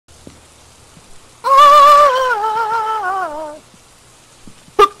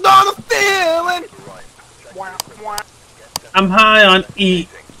I'm high on E.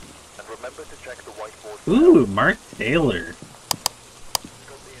 Ooh, Mark Taylor.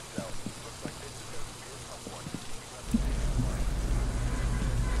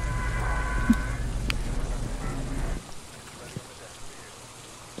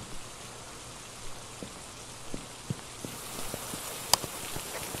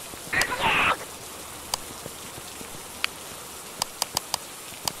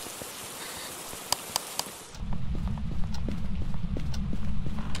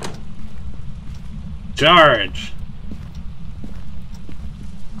 Charge!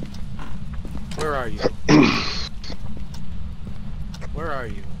 Where are you? Where are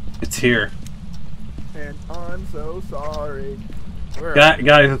you? It's here. And I'm so sorry. Where are you?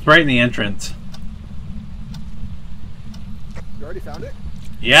 Guys, it's right in the entrance. You already found it?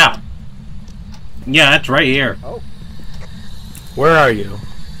 Yeah. Yeah, it's right here. Oh. Where are you?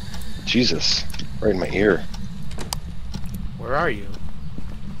 Jesus. Right in my ear. Where are you?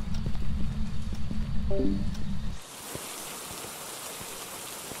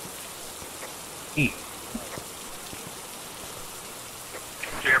 E.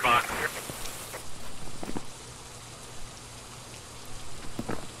 Gearbox.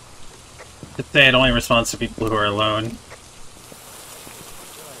 Just say it only responds to people who are alone.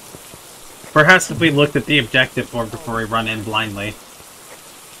 Perhaps if we looked at the objective board before we run in blindly.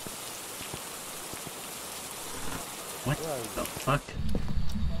 What the fuck?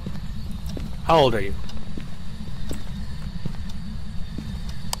 How old are you?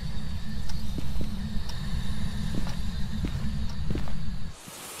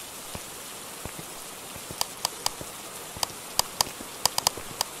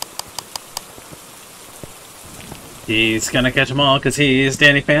 He's gonna catch them all because he's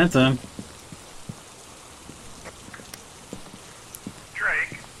Danny Phantom.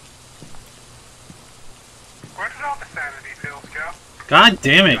 Drake. Where did all the sanity pills go? God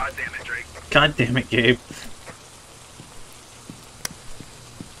damn it. God damn it, Drake. God damn it, Gabe.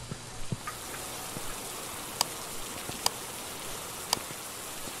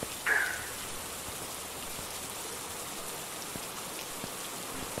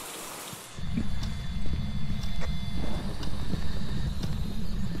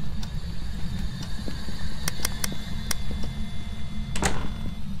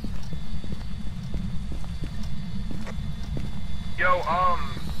 Yo,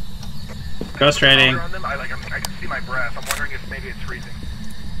 Ghost rating. on them, I can see my breath. I'm wondering if maybe it's freezing.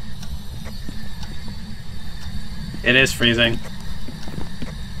 It is freezing.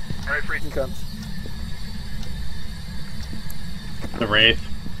 Alright, freezing. Here comes. The Wraith.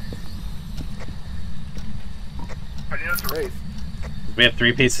 How do you know it's a Wraith. We have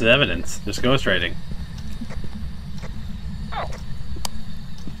 3 pieces of evidence. There's ghost rating. Oh.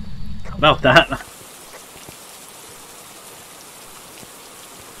 How about that?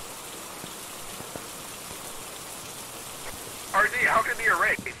 RD, how can it be a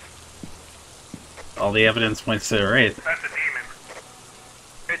wraith? All the evidence points to the Wraith. That's a demon.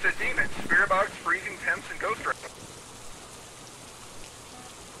 It's a demon. Spirit box, freezing temps, and ghost rays.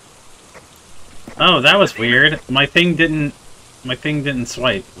 Oh, that was weird. My thing didn't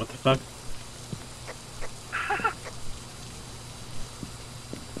swipe. What the fuck?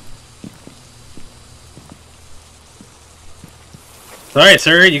 Sorry,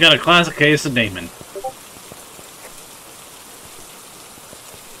 sir. You got a classic case of demon.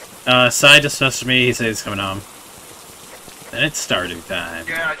 Side just messaged me. He said he's coming home. And it's starting time.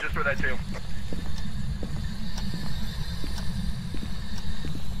 Yeah, I just heard that too.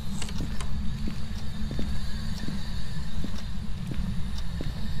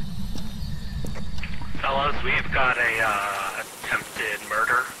 Fellas, we've got a attempted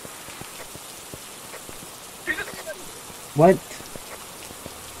murder. What?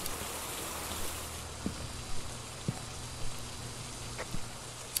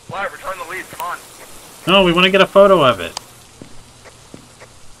 Live, return the lead, come on. No, we want to get a photo of it.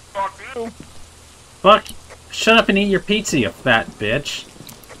 Fuck you. Fuck. Shut up and eat your pizza, you fat bitch.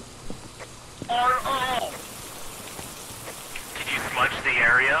 Did you smudge the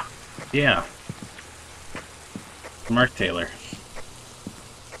area? Yeah. Mark Taylor.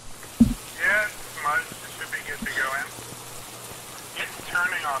 Yeah, smudge should be good to go in. It's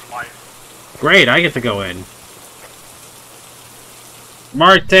turning on light. Great, I get to go in.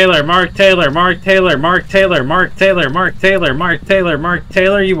 Mark Taylor, Mark Taylor, Mark Taylor, Mark Taylor, Mark Taylor, Mark Taylor, Mark Taylor, Mark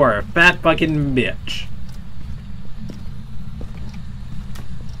Taylor, you are a fat fucking bitch.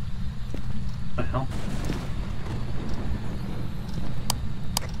 What the hell?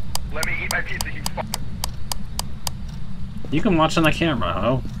 Let me eat my pizza, you fuck. You can watch on the camera,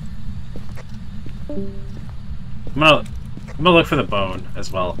 ho. I'm gonna... I'm gonna look for the bone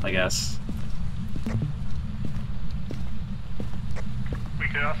as well, I guess. We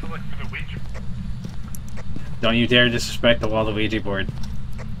could also look for the Ouija. Don't you dare disrespect the wall of Ouija board.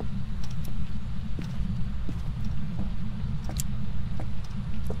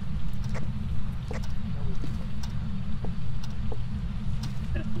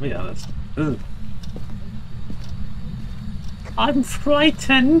 Yeah, that's... Ugh. I'm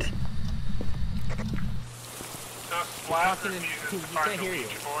frightened! So Splat Talking in- refuses to you find can't the hear you.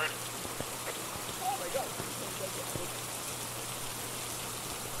 Ouija board. Oh my god.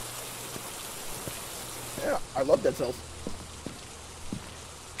 Yeah, I love Dead Cells.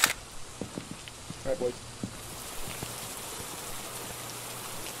 Alright, boys.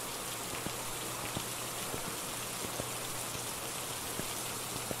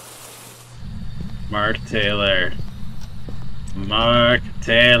 Mark Taylor. Mark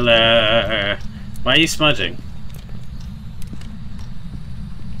Taylor. Why are you smudging?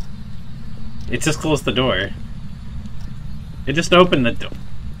 It just closed the door. It just opened the door.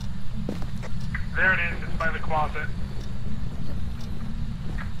 There it is, it's by the closet.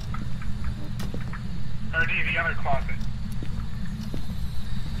 RD, the other closet.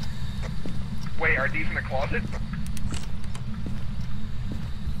 Wait, are these in the closet?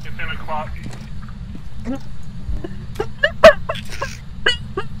 It's in a closet.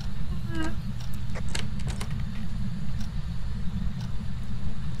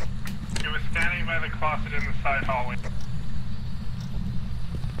 It was standing by the closet in the side hallway.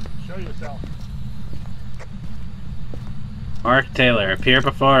 Show yourself. Mark Taylor, appear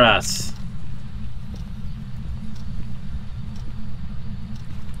before us.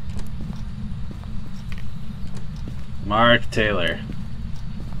 Mark Taylor.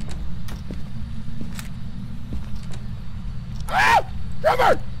 Ah!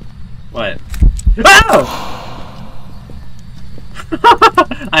 Trevor! What? Oh!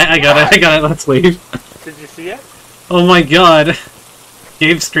 I got it, let's leave. Did you see it? Oh my god.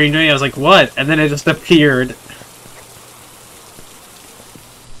 Gabe screamed at me, I was like, what? And then it just appeared.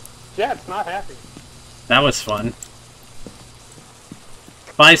 Yeah, it's not happy. That was fun.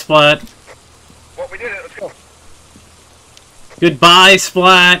 Bye, Splat. Well, we did it. Let's go. Goodbye,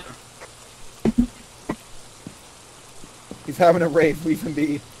 Splat. He's having a rave. Leave him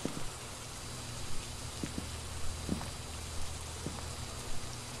be.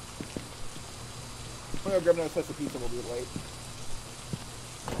 I'm gonna grab another slice of pizza. We'll be late.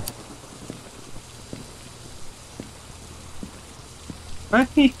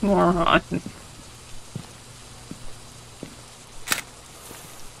 Hey, moron.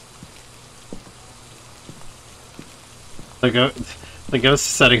 The ghost is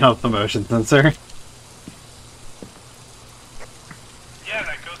setting up the motion sensor. Yeah,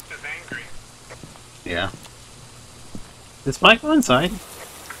 that ghost is angry. Yeah. Did Spike go inside?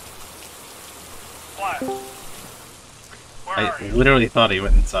 What? Where I are you? literally thought he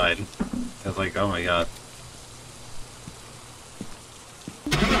went inside. I was like, oh my god.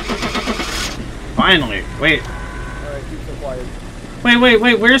 Finally! Wait. Alright, keep so quiet.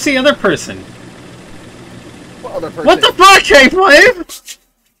 Wait, where's the other person? What other person? What the fuck, Kflave?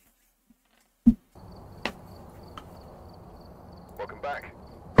 Welcome back.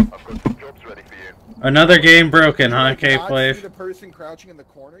 I've got some jobs ready for you. Another game broken, huh, Did you not see Kflave? the person crouching in the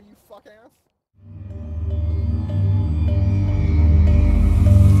corner, you fuck ass?